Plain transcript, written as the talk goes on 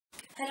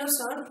Hello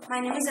sir, my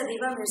name is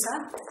Adeeba Mirza.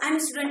 I am a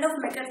student of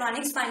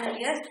Mechatronics final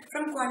year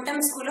from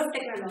Quantum School of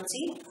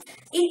Technology.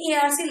 In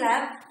ARC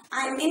lab,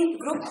 I am in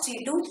group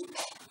G2.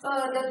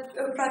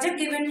 The project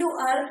given to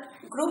our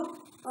group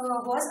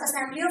was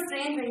assembly of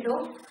train window.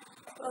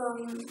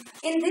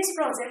 In this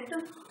project,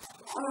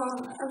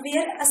 we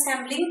are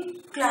assembling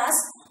glass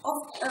of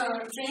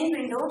train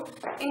window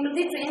into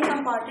the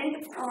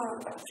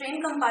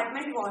train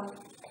compartment wall.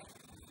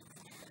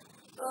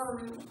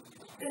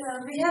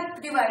 We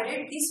have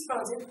divided this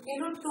project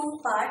into two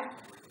parts.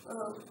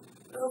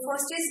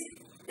 First is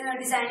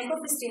designing of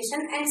station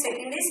and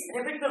second is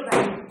rapid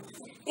programming.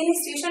 In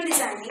station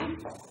designing,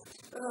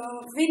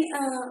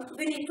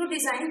 we need to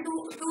design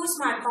two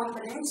smart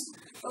components.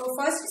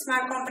 First,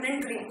 smart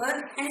component gripper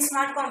and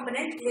smart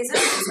component laser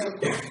sensor.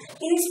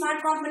 In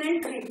smart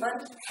component gripper,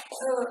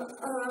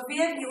 we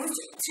have used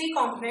three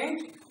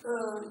components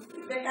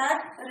that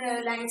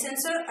are line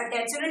sensor,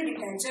 attacher and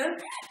detacher.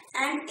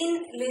 And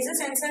in laser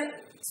sensor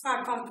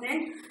smart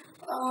component,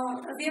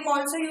 we have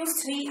also used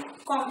three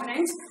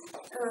components.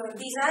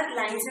 These are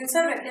line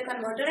sensor, vector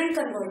converter and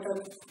converter.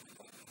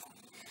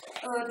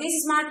 These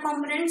smart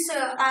components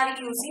are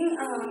using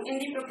in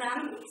the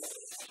program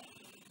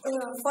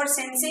for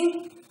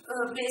sensing,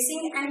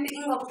 placing and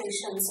picking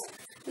operations.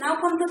 Now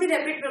come to the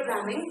rapid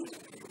programming.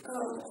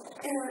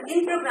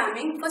 In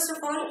programming, first of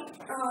all,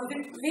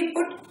 we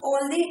put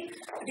all the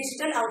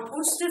digital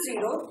outputs to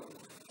 0.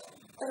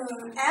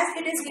 As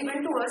it is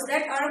given to us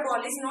that our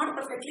ball is not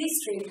perfectly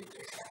straight.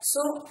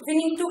 So we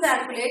need to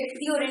calculate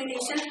the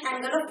orientation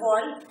angle of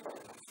ball.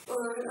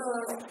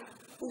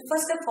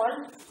 First of all,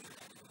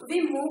 we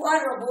move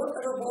our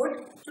robot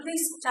to the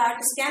start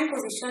scan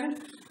position,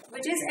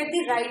 which is at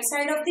the right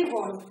side of the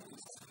ball.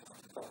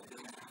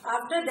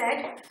 After that,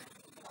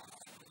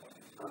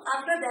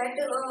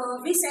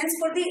 we sense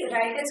for the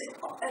right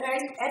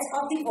edge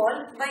of the ball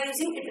by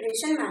using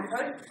iteration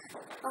method.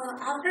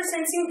 After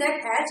sensing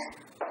that edge,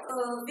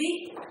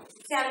 we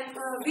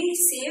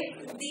save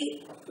the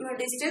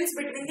distance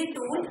between the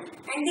tool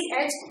and the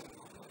edge,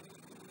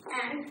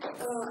 and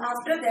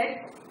after that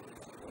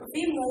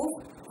we move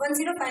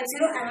 1050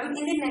 mm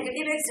in the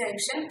negative x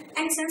direction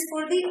and sense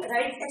for the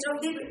right edge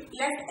of the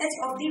left edge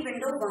of the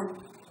window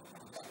 1.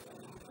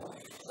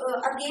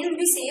 Again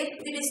we save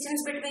the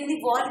distance between the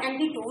ball and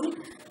the tool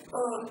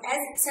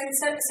as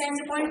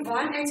sensor point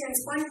 1 and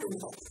sensor point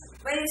 2.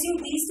 By using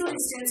these two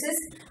distances,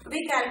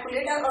 we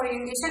calculate our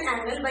orientation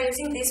angle by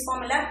using this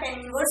formula tan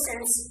inverse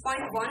sense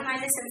point 1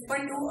 minus sense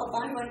point 2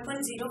 upon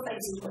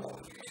 1.050.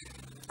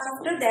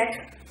 After that,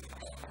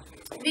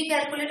 we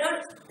calculate our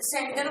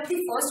center of the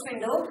first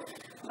window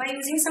by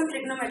using some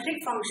trigonometric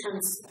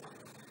functions.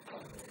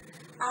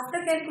 After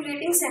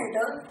calculating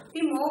center,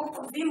 we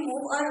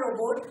move our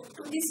robot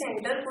to the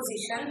center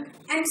position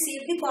and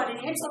save the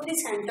coordinates of the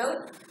center.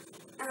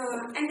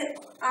 And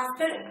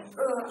after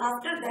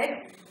that,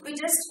 we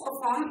just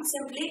perform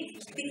simply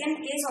pick and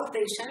place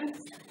operation.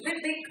 We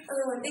pick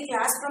the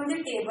glass from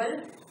the table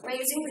by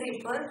using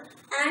gripper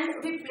and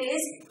we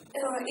place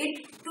it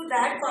to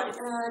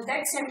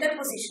that center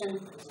position.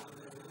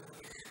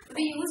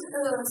 We use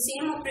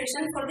same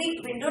operation for the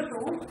window 2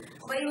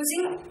 by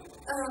using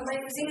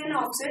an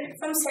offset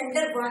from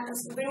center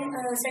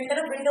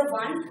of window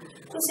 1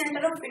 to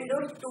center of window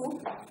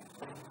 2.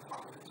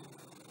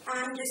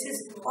 And this is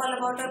all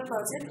about our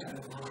project.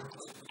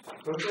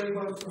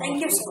 Thank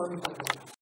you, sir.